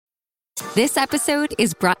This episode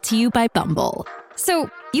is brought to you by Bumble. So,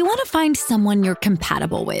 you want to find someone you're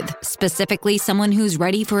compatible with, specifically someone who's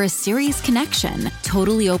ready for a serious connection,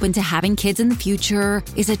 totally open to having kids in the future,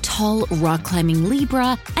 is a tall, rock-climbing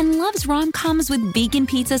Libra, and loves rom-coms with vegan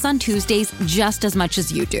pizzas on Tuesdays just as much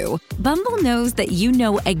as you do. Bumble knows that you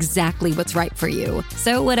know exactly what's right for you.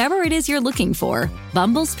 So whatever it is you're looking for,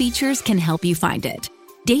 Bumble's features can help you find it.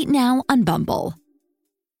 Date now on Bumble.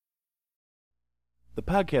 The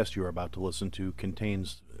podcast you are about to listen to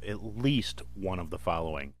contains at least one of the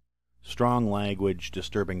following: strong language,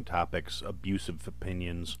 disturbing topics, abusive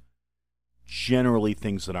opinions, generally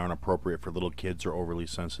things that aren't appropriate for little kids or overly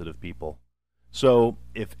sensitive people. So,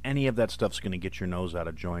 if any of that stuff's going to get your nose out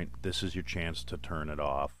of joint, this is your chance to turn it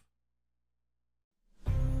off.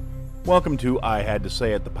 Welcome to I Had to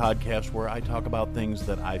Say It, the podcast where I talk about things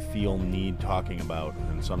that I feel need talking about,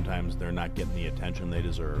 and sometimes they're not getting the attention they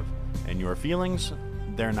deserve. And your feelings,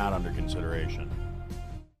 they're not under consideration.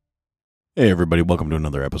 Hey everybody, welcome to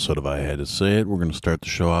another episode of I Had to Say It. We're going to start the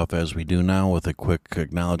show off as we do now with a quick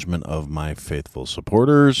acknowledgement of my faithful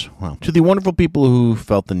supporters. Well, to the wonderful people who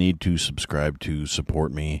felt the need to subscribe to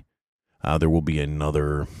support me, there will be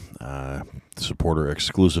another supporter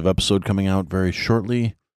exclusive episode coming out very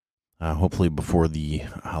shortly. Hopefully before the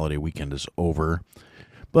holiday weekend is over.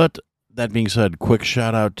 But that being said, quick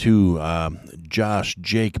shout out to Josh,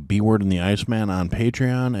 Jake, B-Word and the Iceman on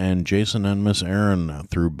Patreon, and Jason and Miss Aaron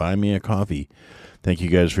through Buy Me a Coffee. Thank you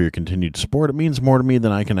guys for your continued support. It means more to me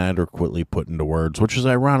than I can adequately put into words, which is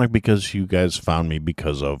ironic because you guys found me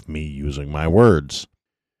because of me using my words.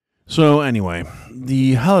 So anyway,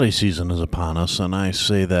 the holiday season is upon us, and I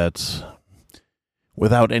say that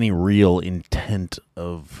without any real intent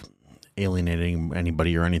of alienating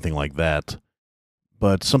anybody or anything like that.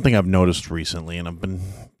 But something I've noticed recently, and I've been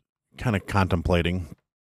kind of contemplating,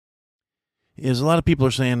 is a lot of people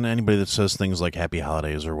are saying anybody that says things like Happy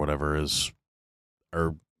Holidays or whatever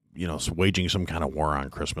are waging some kind of war on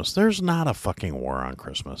Christmas. There's not a fucking war on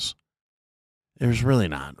Christmas. There's really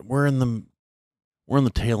not. We're in the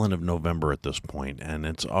tail end of November at this point, and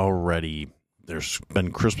it's already, there's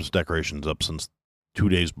been Christmas decorations up since 2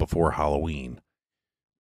 days before Halloween.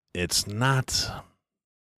 It's not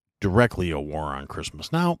directly a war on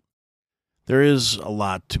Christmas. Now, there is a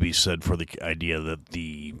lot to be said for the idea that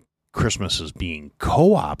the Christmas is being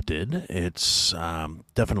co-opted. It's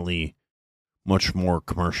definitely much more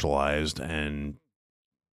commercialized and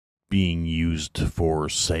being used for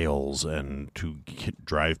sales and to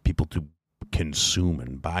drive people to consume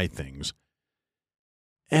and buy things.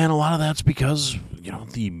 And a lot of that's because,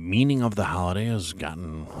 the meaning of the holiday has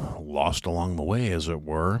gotten lost along the way, as it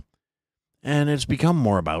were. And it's become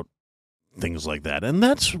more about things like that. And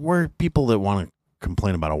that's where people that want to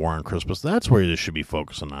complain about a war on Christmas, that's where they should be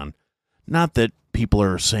focusing on. Not that people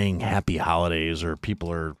are saying happy holidays or people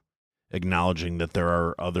are acknowledging that there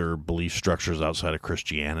are other belief structures outside of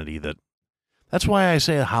Christianity. That's why I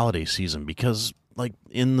say a holiday season, because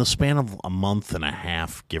in the span of a month and a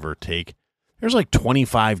half, give or take, there's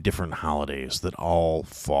 25 different holidays that all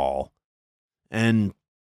fall. And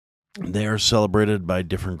they're celebrated by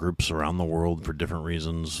different groups around the world for different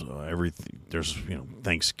reasons. There's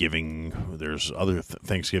Thanksgiving. There's other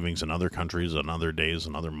Thanksgivings in other countries, on other days,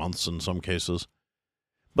 and other months in some cases.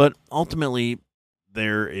 But ultimately,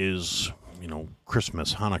 there is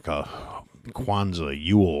Christmas, Hanukkah, Kwanzaa,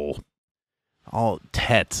 Yule, all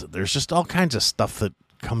Tet. There's just all kinds of stuff that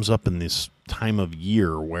comes up in this time of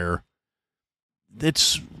year where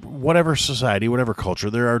it's whatever society, whatever culture,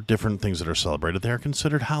 there are different things that are celebrated. They are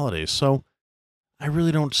considered holidays. So I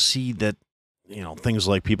really don't see that, things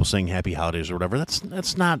like people saying happy holidays or whatever,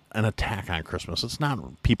 that's not an attack on Christmas. It's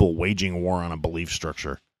not people waging war on a belief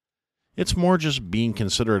structure. It's more just being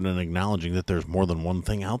considerate and acknowledging that there's more than one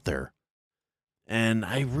thing out there. And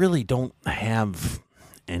I really don't have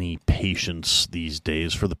any patience these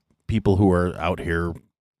days for the people who are out here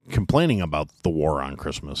complaining about the war on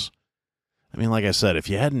Christmas. I mean, like I said, if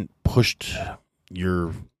you hadn't pushed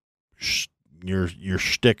your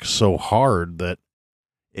shtick so hard that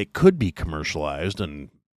it could be commercialized and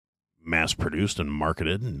mass-produced and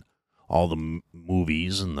marketed, and all the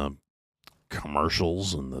movies and the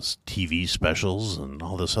commercials and the TV specials and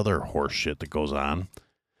all this other horse shit that goes on,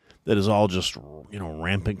 that is all just,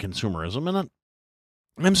 rampant consumerism. And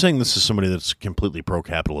I'm saying this is somebody that's completely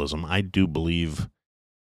pro-capitalism. I do believe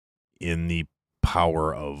in the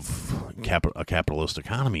power of a capitalist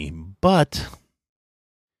economy, but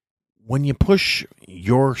when you push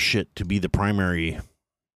your shit to be the primary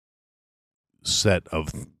set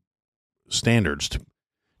of standards,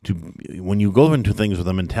 to when you go into things with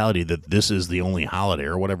a mentality that this is the only holiday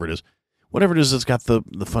or whatever it is, whatever it is that's got the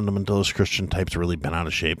fundamentalist Christian types really bent out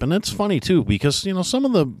of shape. And it's funny, too, because, some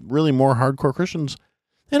of the really more hardcore Christians,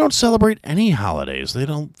 they don't celebrate any holidays. They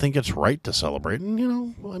don't think it's right to celebrate.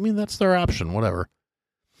 And, that's their option, whatever.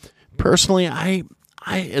 Personally, I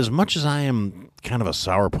as much as I am kind of a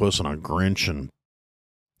sourpuss and a Grinch, and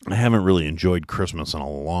I haven't really enjoyed Christmas in a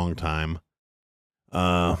long time,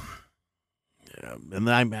 and then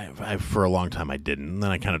I for a long time I didn't, and then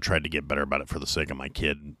I kind of tried to get better about it for the sake of my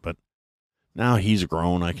kid, but now he's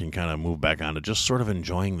grown, I can kind of move back on to just sort of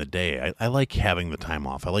enjoying the day. I like having the time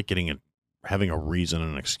off. I like having a reason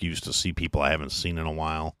and an excuse to see people I haven't seen in a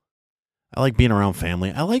while. I like being around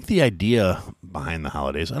family. I like the idea behind the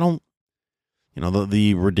holidays. I don't,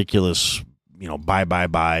 the ridiculous,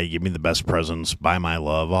 buy, give me the best presents, buy my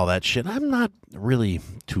love, all that shit. I'm not really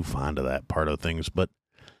too fond of that part of things, but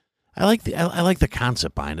I like the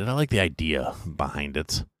concept behind it. I like the idea behind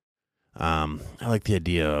it. I like the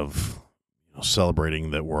idea of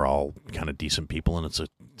celebrating that we're all kind of decent people, and it's a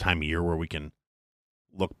time of year where we can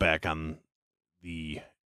look back on the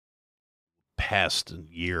past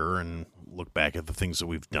year and look back at the things that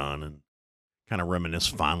we've done and kind of reminisce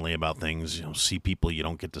fondly about things, see people you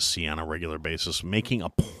don't get to see on a regular basis, making a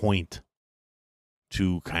point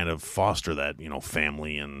to kind of foster that,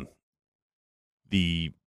 family and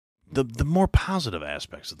the more positive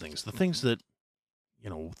aspects of things, the things that,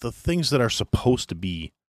 the things that are supposed to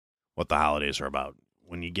be what the holidays are about.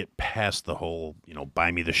 When you get past the whole,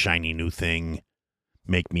 buy me the shiny new thing,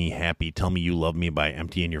 make me happy, tell me you love me by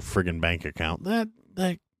emptying your friggin' bank account, that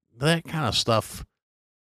kind of stuff,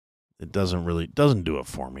 it doesn't do it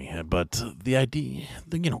for me. But the idea,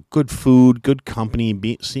 good food, good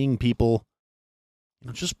company, seeing people,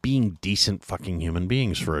 just being decent fucking human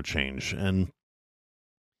beings for a change. And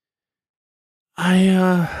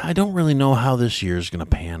I don't really know how this year is going to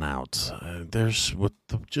pan out. There's with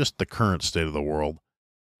just the current state of the world,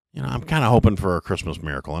 I'm kind of hoping for a Christmas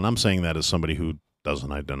miracle. And I'm saying that as somebody who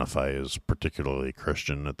doesn't identify as particularly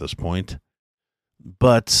Christian at this point.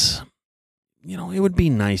 But, it would be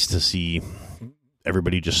nice to see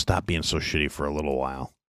everybody just stop being so shitty for a little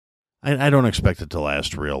while. I don't expect it to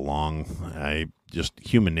last real long.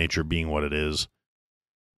 Human nature being what it is,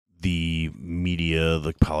 the media,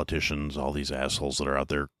 the politicians, all these assholes that are out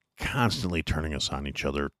there constantly turning us on each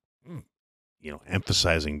other,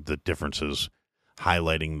 emphasizing the differences,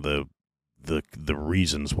 highlighting the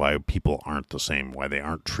reasons why people aren't the same, why they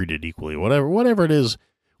aren't treated equally, whatever it is,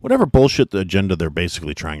 whatever bullshit the agenda they're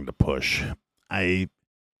basically trying to push. I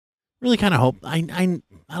really kind of hope, I don't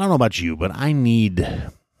know about you, but I need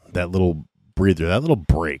that little breather, that little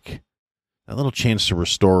break, that little chance to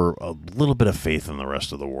restore a little bit of faith in the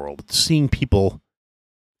rest of the world, seeing people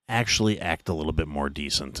actually act a little bit more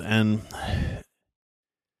decent. And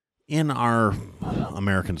in our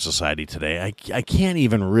American society today, I can't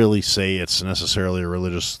even really say it's necessarily a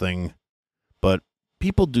religious thing, but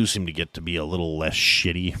people do seem to get to be a little less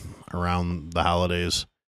shitty around the holidays,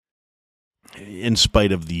 in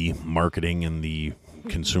spite of the marketing and the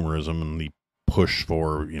consumerism and the push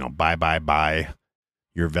for, buy.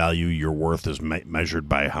 Your value, your worth is measured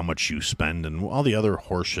by how much you spend and all the other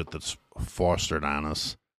horseshit that's fostered on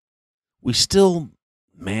us. We still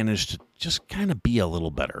manage to just kind of be a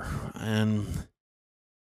little better. And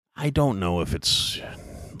I don't know if it's,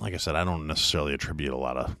 like I said, I don't necessarily attribute a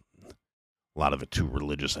lot of it to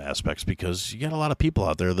religious aspects, because you got a lot of people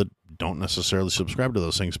out there that don't necessarily subscribe to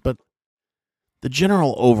those things. But the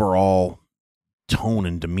general overall tone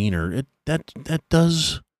and demeanor, that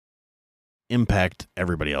does impact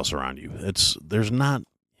everybody else around you.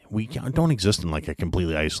 We don't exist in like a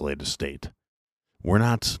completely isolated state.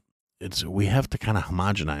 We have to kind of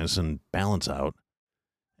homogenize and balance out.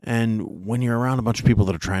 And when you're around a bunch of people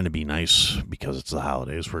that are trying to be nice because it's the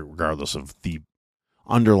holidays, regardless of the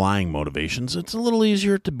underlying motivations, it's a little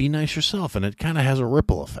easier to be nice yourself, and it kind of has a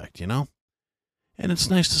ripple effect, And it's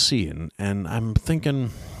nice to see. And I'm thinking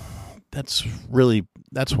that's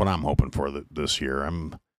what I'm hoping for this year.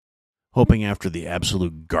 I'm hoping after the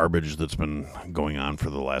absolute garbage that's been going on for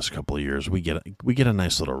the last couple of years, we get a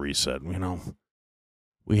nice little reset.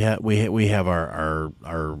 We have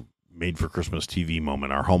our made for Christmas TV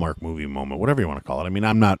moment, our Hallmark movie moment, whatever you want to call it. I mean,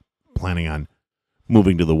 I'm not planning on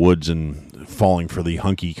moving to the woods and falling for the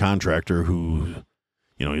hunky contractor who,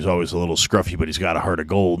 he's always a little scruffy, but he's got a heart of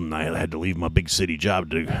gold, and I had to leave my big city job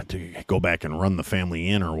to go back and run the family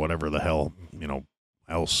inn or whatever the hell,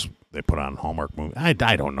 else they put on Hallmark movie. I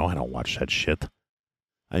don't know. I don't watch that shit.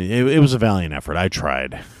 It was a valiant effort. I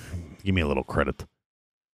tried. Give me a little credit.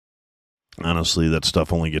 Honestly, that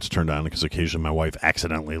stuff only gets turned on because occasionally my wife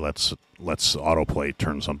accidentally lets autoplay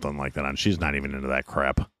turn something like that on. She's not even into that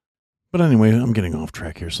crap. But anyway, I'm getting off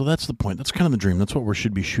track here. So that's the point. That's kind of the dream. That's what we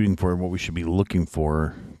should be shooting for, what we should be looking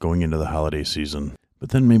for going into the holiday season. But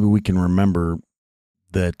then maybe we can remember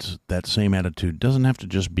that that same attitude doesn't have to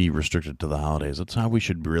just be restricted to the holidays. That's how we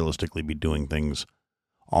should realistically be doing things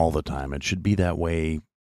all the time. It should be that way,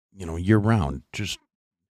 year round. Just,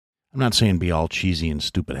 I'm not saying be all cheesy and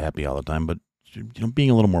stupid happy all the time, but being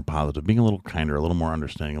a little more positive, being a little kinder, a little more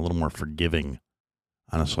understanding, a little more forgiving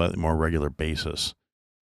on a slightly more regular basis.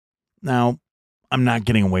 Now, I'm not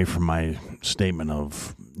getting away from my statement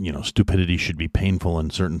of, stupidity should be painful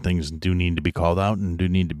and certain things do need to be called out and do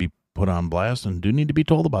need to be put on blast and do need to be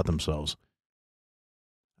told about themselves.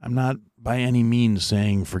 I'm not by any means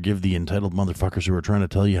saying forgive the entitled motherfuckers who are trying to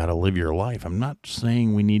tell you how to live your life. I'm not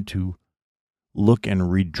saying we need to look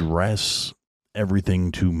and redress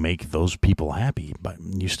everything to make those people happy, but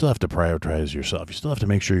you still have to prioritize yourself. You still have to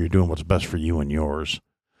make sure you're doing what's best for you and yours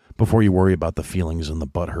before you worry about the feelings and the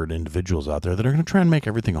butthurt individuals out there that are going to try and make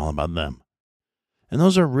everything all about them. And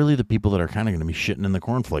those are really the people that are kind of going to be shitting in the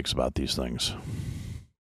cornflakes about these things.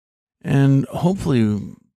 And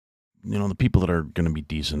hopefully, the people that are going to be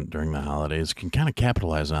decent during the holidays can kind of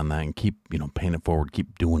capitalize on that and keep, paying it forward,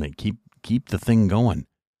 keep doing it, keep the thing going.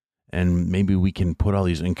 And maybe we can put all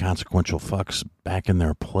these inconsequential fucks back in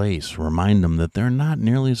their place, remind them that they're not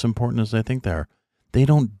nearly as important as they think they are. They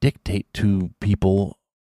don't dictate to people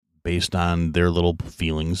based on their little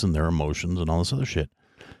feelings and their emotions and all this other shit.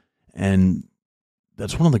 And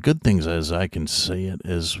that's one of the good things, as I can say it,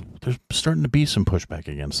 is there's starting to be some pushback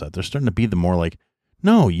against that. There's starting to be the more like,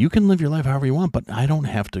 no, you can live your life however you want, but I don't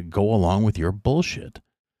have to go along with your bullshit.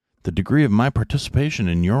 The degree of my participation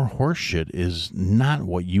in your horse shit is not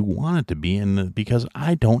what you want it to be, and because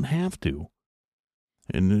I don't have to.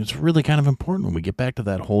 And it's really kind of important when we get back to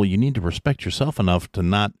that whole, you need to respect yourself enough to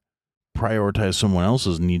not prioritize someone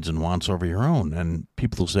else's needs and wants over your own. And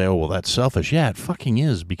people will say, oh, well, that's selfish. Yeah, it fucking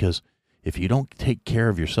is, because if you don't take care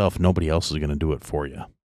of yourself, nobody else is going to do it for you.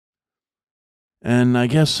 And I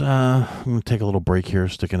guess I'm going to take a little break here,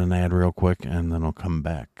 stick in an ad real quick, and then I'll come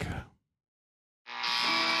back.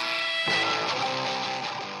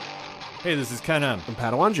 Hey, this is Ken M. And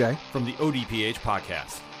Padawan J. from the ODPH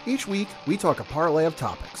podcast. Each week, we talk a parlay of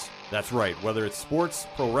topics. That's right. Whether it's sports,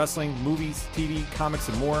 pro wrestling, movies, TV, comics,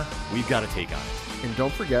 and more, we've got a take on it. And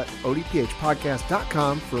don't forget,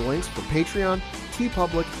 odphpodcast.com for links for Patreon,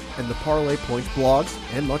 TeePublic, and the Parlay Points blogs,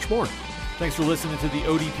 and much more. Thanks for listening to the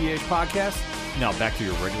ODPH podcast. Now back to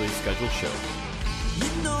your regularly scheduled show.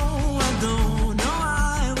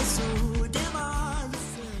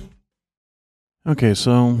 Okay,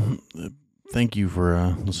 so thank you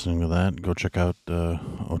for listening to that. Go check out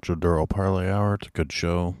Ocho Duro Parlay Hour. It's a good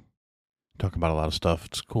show. Talk about a lot of stuff.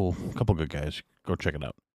 It's cool. A couple good guys. Go check it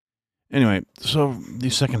out. Anyway, so the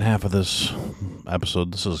second half of this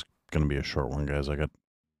episode, this is going to be a short one, guys. I got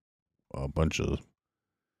a bunch of...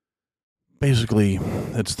 Basically,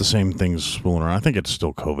 it's the same things swirling around. I think it's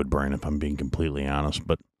still COVID brain, if I'm being completely honest.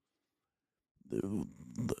 But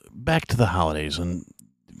back to the holidays, and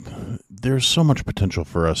there's so much potential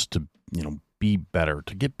for us to, be better,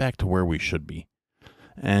 to get back to where we should be.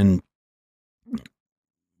 And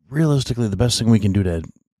realistically, the best thing we can do to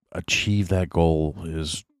achieve that goal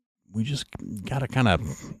is we just got to kind of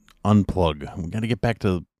unplug. We got to get back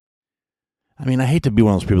to, I hate to be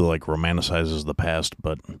one of those people that like romanticizes the past,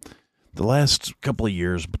 but the last couple of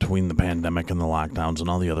years between the pandemic and the lockdowns and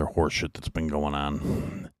all the other horse shit that's been going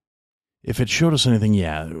on, if it showed us anything,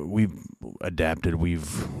 yeah, we've adapted.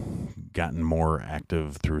 We've gotten more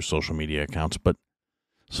active through social media accounts, but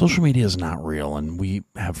social media is not real, and we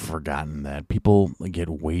have forgotten that. People get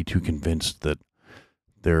way too convinced that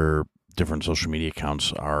their different social media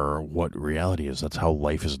accounts are what reality is. That's how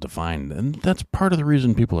life is defined, and that's part of the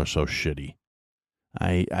reason people are so shitty.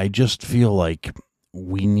 I just feel like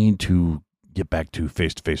we need to get back to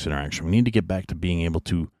face-to-face interaction. We need to get back to being able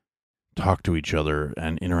to talk to each other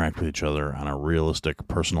and interact with each other on a realistic,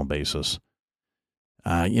 personal basis.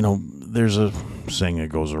 There's a saying that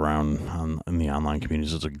goes around in the online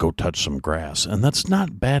communities. It's go touch some grass. And that's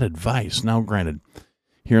not bad advice. Now, granted,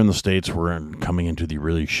 here in the States, we're coming into the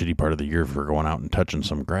really shitty part of the year for going out and touching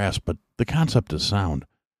some grass, but the concept is sound.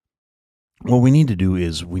 What we need to do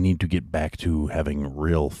is we need to get back to having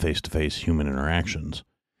real face-to-face human interactions.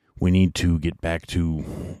 We need to get back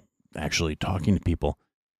to actually talking to people.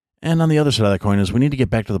 And on the other side of that coin is we need to get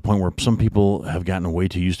back to the point where some people have gotten way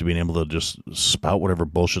too used to being able to just spout whatever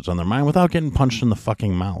bullshit's on their mind without getting punched in the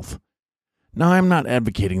fucking mouth. Now, I'm not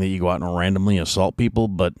advocating that you go out and randomly assault people,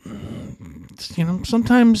 but,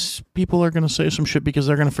 sometimes people are going to say some shit because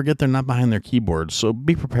they're going to forget they're not behind their keyboards, so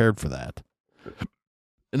be prepared for that.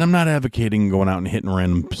 And I'm not advocating going out and hitting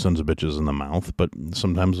random sons of bitches in the mouth, but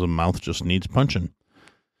sometimes the mouth just needs punching.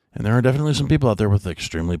 And there are definitely some people out there with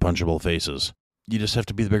extremely punchable faces. You just have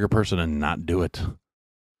to be the bigger person and not do it.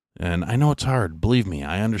 And I know it's hard. Believe me,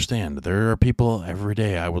 I understand. There are people every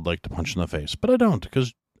day I would like to punch in the face, but I don't,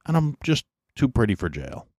 because I'm just too pretty for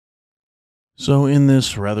jail. So in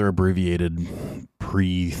this rather abbreviated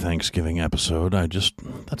pre-Thanksgiving episode,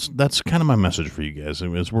 that's kind of my message for you guys.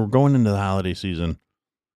 As we're going into the holiday season,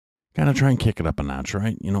 kind of try and kick it up a notch,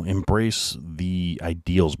 right? You know, embrace the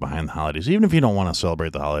ideals behind the holidays, even if you don't want to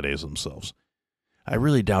celebrate the holidays themselves. I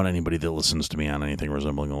really doubt anybody that listens to me on anything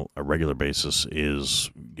resembling a regular basis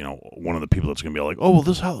is, you know, one of the people that's going to be like, oh, well,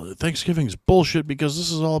 this Thanksgiving's bullshit because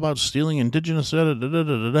this is all about stealing indigenous,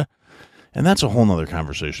 And that's a whole nother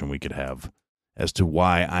conversation we could have as to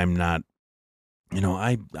why I'm not, you know,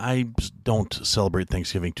 I don't celebrate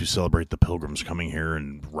Thanksgiving to celebrate the pilgrims coming here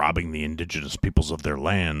and robbing the indigenous peoples of their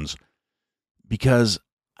lands, because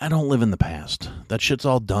I don't live in the past. That shit's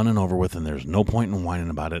all done and over with, and there's no point in whining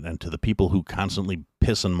about it. And to the people who constantly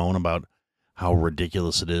piss and moan about how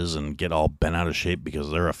ridiculous it is and get all bent out of shape because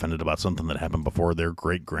they're offended about something that happened before their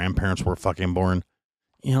great-grandparents were fucking born,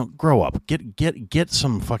 you know, grow up. Get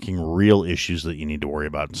some fucking real issues that you need to worry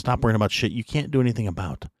about, and stop worrying about shit you can't do anything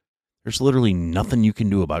about. There's literally nothing you can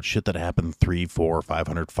do about shit that happened 300, 400,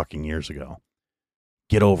 500 fucking years ago.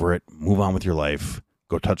 Get over it. Move on with your life.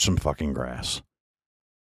 Go touch some fucking grass.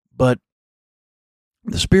 But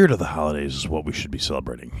the spirit of the holidays is what we should be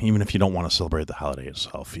celebrating. Even if you don't want to celebrate the holiday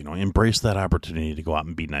itself, you know, embrace that opportunity to go out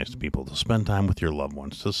and be nice to people, to spend time with your loved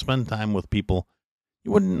ones, to spend time with people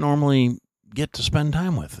you wouldn't normally get to spend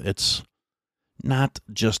time with. It's not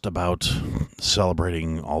just about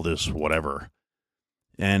celebrating all this whatever.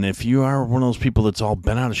 And if you are one of those people that's all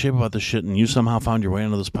bent out of shape about this shit and you somehow found your way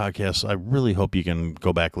into this podcast, I really hope you can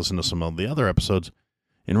go back, listen to some of the other episodes,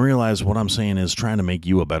 and realize what I'm saying is trying to make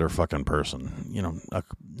you a better fucking person. You know,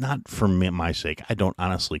 not for my sake. I don't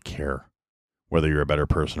honestly care whether you're a better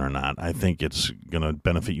person or not. I think it's going to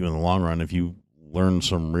benefit you in the long run if you learn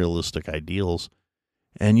some realistic ideals.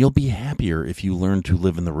 And you'll be happier if you learn to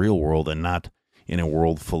live in the real world and not in a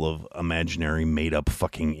world full of imaginary, made-up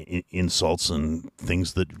fucking insults and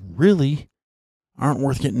things that really aren't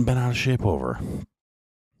worth getting bent out of shape over.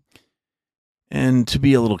 And to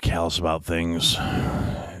be a little callous about things,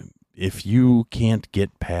 if you can't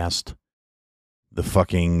get past the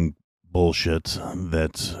fucking bullshit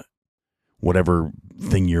that whatever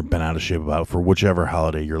thing you're bent out of shape about for whichever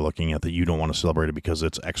holiday you're looking at that you don't want to celebrate it because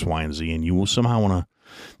it's X, Y, and Z, and you somehow want to,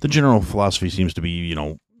 the general philosophy seems to be, you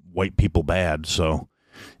know, white people bad. So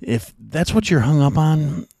if that's what you're hung up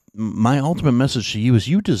on, my ultimate message to you is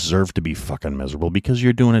you deserve to be fucking miserable because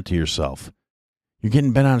you're doing it to yourself. You're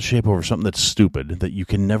getting bent out of shape over something that's stupid, that you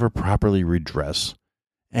can never properly redress.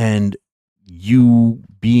 And you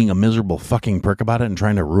being a miserable fucking prick about it and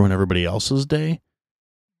trying to ruin everybody else's day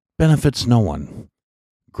benefits no one.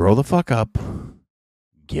 Grow the fuck up.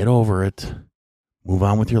 Get over it. Move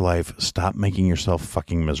on with your life. Stop making yourself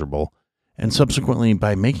fucking miserable. And subsequently,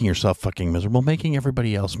 by making yourself fucking miserable, making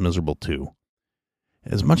everybody else miserable too.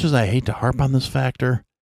 As much as I hate to harp on this factor,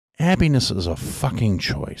 happiness is a fucking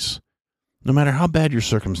choice. No matter how bad your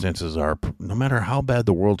circumstances are, no matter how bad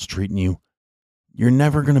the world's treating you, you're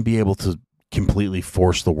never going to be able to completely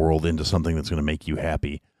force the world into something that's going to make you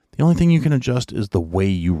happy. The only thing you can adjust is the way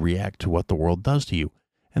you react to what the world does to you.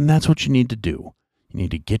 And that's what you need to do. You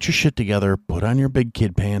need to get your shit together, put on your big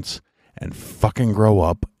kid pants, and fucking grow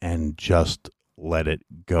up and just let it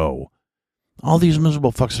go. All these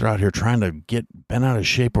miserable fucks that are out here trying to get bent out of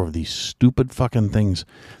shape over these stupid fucking things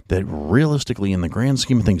that realistically, in the grand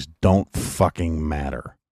scheme of things, don't fucking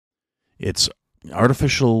matter. It's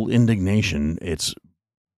artificial indignation.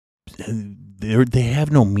 They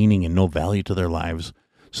have no meaning and no value to their lives,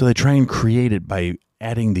 so they try and create it by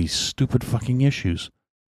adding these stupid fucking issues.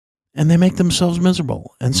 And they make themselves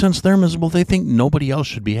miserable. And since they're miserable, they think nobody else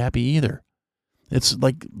should be happy either. It's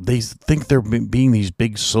like they think they're being these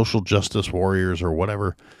big social justice warriors or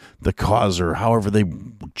whatever the cause, or however they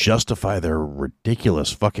justify their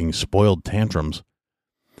ridiculous fucking spoiled tantrums,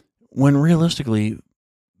 when realistically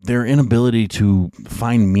their inability to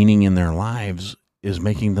find meaning in their lives is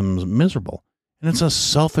making them miserable. And it's a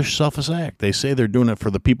selfish act. They say they're doing it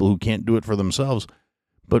for the people who can't do it for themselves,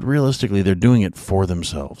 but realistically they're doing it for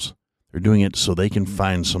themselves. They're doing it so they can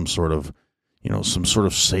find some sort of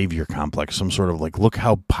savior complex, some sort of like, look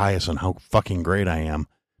how pious and how fucking great I am,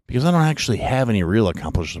 because I don't actually have any real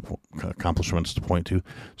accomplishments to point to.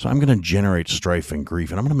 So I'm going to generate strife and grief,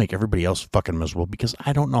 and I'm going to make everybody else fucking miserable because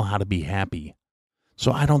I don't know how to be happy.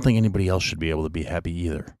 So I don't think anybody else should be able to be happy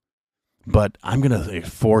either. But I'm going to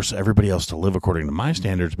force everybody else to live according to my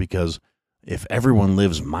standards, because if everyone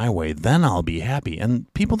lives my way, then I'll be happy.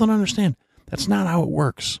 And people don't understand. That's not how it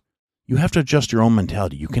works. You have to adjust your own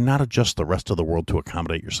mentality. You cannot adjust the rest of the world to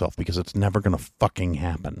accommodate yourself, because it's never going to fucking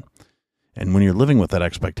happen. And when you're living with that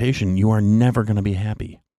expectation, you are never going to be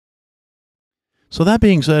happy. So that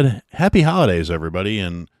being said, happy holidays, everybody.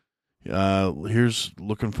 And here's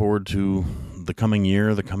looking forward to the coming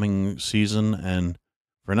year, the coming season. And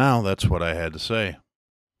for now, that's what I had to say.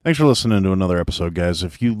 Thanks for listening to another episode, guys.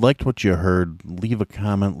 If you liked what you heard, leave a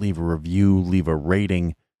comment, leave a review, leave a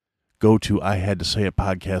rating. Go to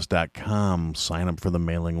ihadtosayitpodcast.com, sign up for the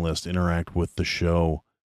mailing list, interact with the show.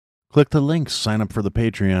 Click the links, sign up for the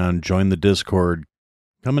Patreon, join the Discord.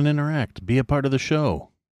 Come and interact, be a part of the show.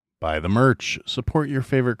 Buy the merch, support your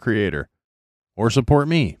favorite creator, or support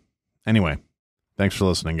me. Anyway, thanks for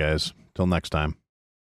listening, guys. Till next time.